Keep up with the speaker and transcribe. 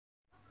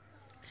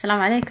السلام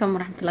عليكم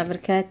ورحمة الله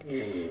وبركاته.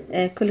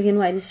 كل جن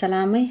وايد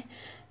سلامي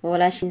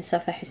ولاشين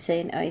صفا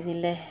حسين أيد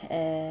الله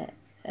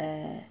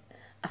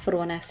أفر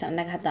وناكس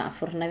أنك هذا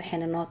أفرنا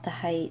بحين النقطة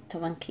هاي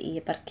طبعا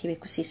كي بركي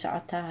بكسي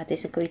ساعتها هذا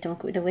يسكوي طبعا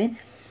كوي دوين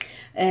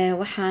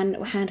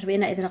وحان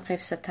ربينا إذا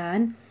نقيف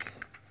ستان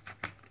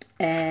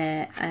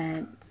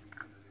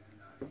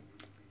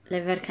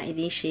ليفر كان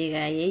إذا شيء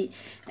جاي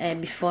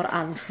before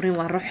aan furin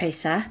waan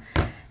ruuxaysaa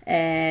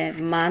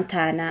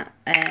maantana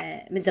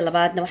mid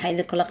labaadna waxaan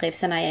idin kula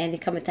qaybsanayaa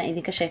idin ka mid ah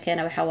idin ka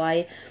sheekeena waxa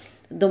waaye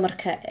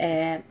dumarka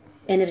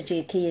energy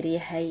ka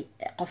yaryahay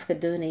qofka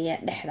doonaya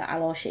dhexda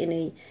caloosha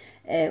inay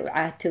u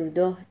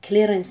caatowdo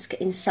clearance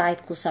inside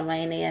ku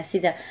sameeynaya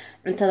sida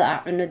cuntada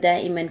aan cuno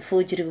daa'iman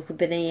foojriga ku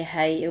badan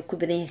yahay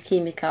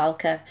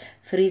chemicalka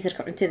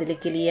freezerka cuntada la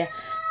geliya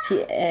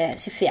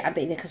si fiican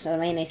bay idinka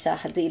sameynaysaa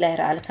haddii ilaahay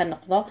raali ka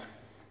noqdo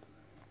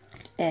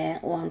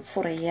waan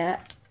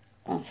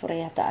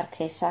furayaa ta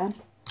arkaysaan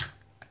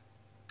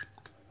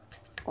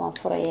waan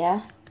furayaa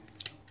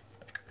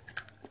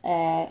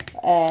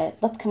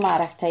dadka ma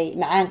aragtay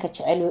macaanka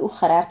jecel way u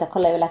kharaarta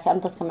kolley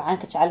laakiin dadka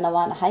macaanka jecelna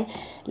waan ahay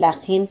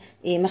laakiin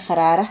ma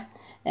kharaara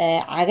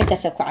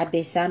caagagaas ku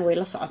cabeysaan way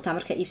la socotaa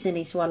marka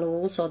iibsanaysa waa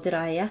lagu soo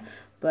dirayaa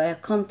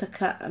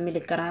 50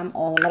 miligram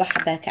oo laba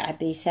xabaa ka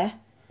cabeysa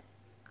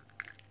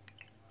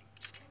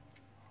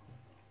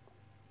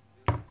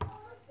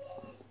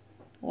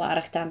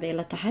وأركتان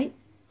بيلا تحي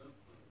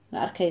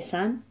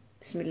أركيسان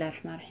بسم الله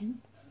الرحمن الرحيم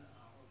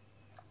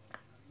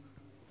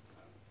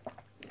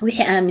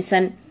وحي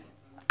آمسان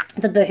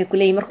تدبا وحي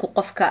كلي مركو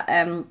قفك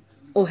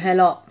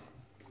وهلا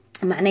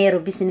معنى يرو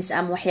بيزنس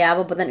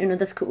وحيابا بدن إنو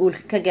دادك أقول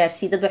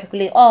كجارسي تدبا وحي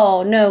كلي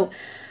نو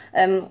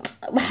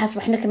وحاس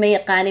وحنا كما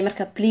يقاني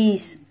مركا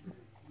بليز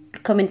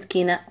كومنت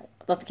كينا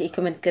دادك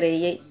كومنت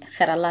كريي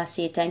خير الله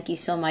سي تانكي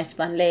سو مايش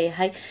بان لي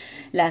هاي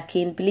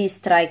لكن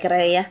بليز تراي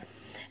كريي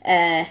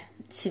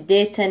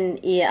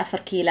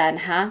 84 كيلان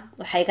ها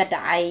waxay ka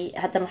dhacay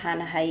hadan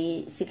waxaan ahay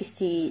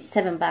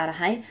 67 baan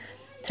ahay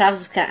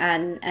trousers-ka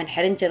aan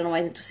xiran jirin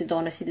waa intuu si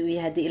doona sidoo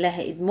yahay hadii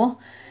ilaahay idmo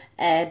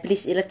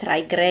please ila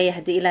try gray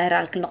hadii ilaahay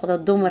raalka noqdo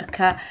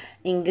dumarka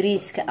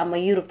Ingiriiska ama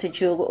Yurubta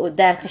jooga oo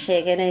daalka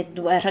sheeganay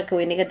ragga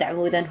way naga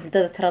dacwoodaan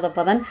hurdada tirada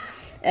badan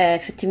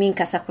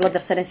fitamiinkaas kula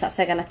darsanaysa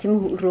asagana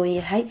timuhu u roon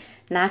yahay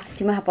naagta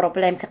timaha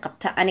problemka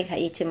qabta aniga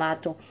ay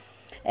timaado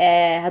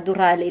hadduu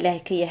raali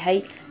ilaahay ka yahay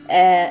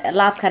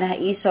laabkana ha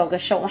ii soo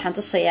gasho waxaan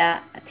tusayaa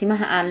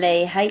timaha aan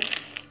leeyahay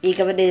iyo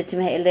gabadheeda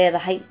timaha ay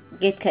leedahay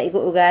geedka iga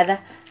ogaada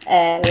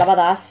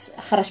labadaas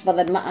kharash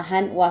badan ma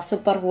ahan waa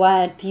super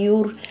waa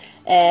pure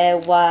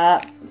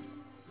waa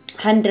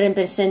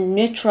 100%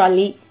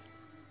 naturally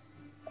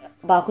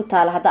baa ku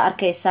taala hadda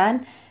arkaysaan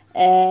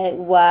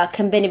waa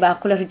company baan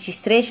kula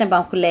registration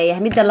baan ku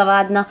leeyahay midda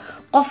labaadna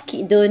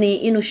qofkii doonay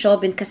inuu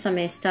shopping ka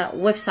sameeysta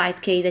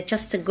website-keeda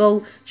just go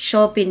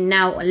shopping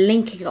now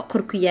linkiga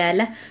kor ku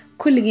yaala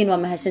kulligiin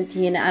waa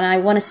mahadsantihiin and I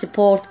want to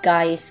support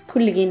guys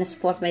kulligiin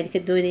support ma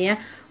idinka doonaya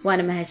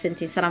waana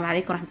mahadsantihiin assalamu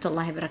alaykum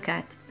warahmatullahi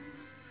wabarakatuh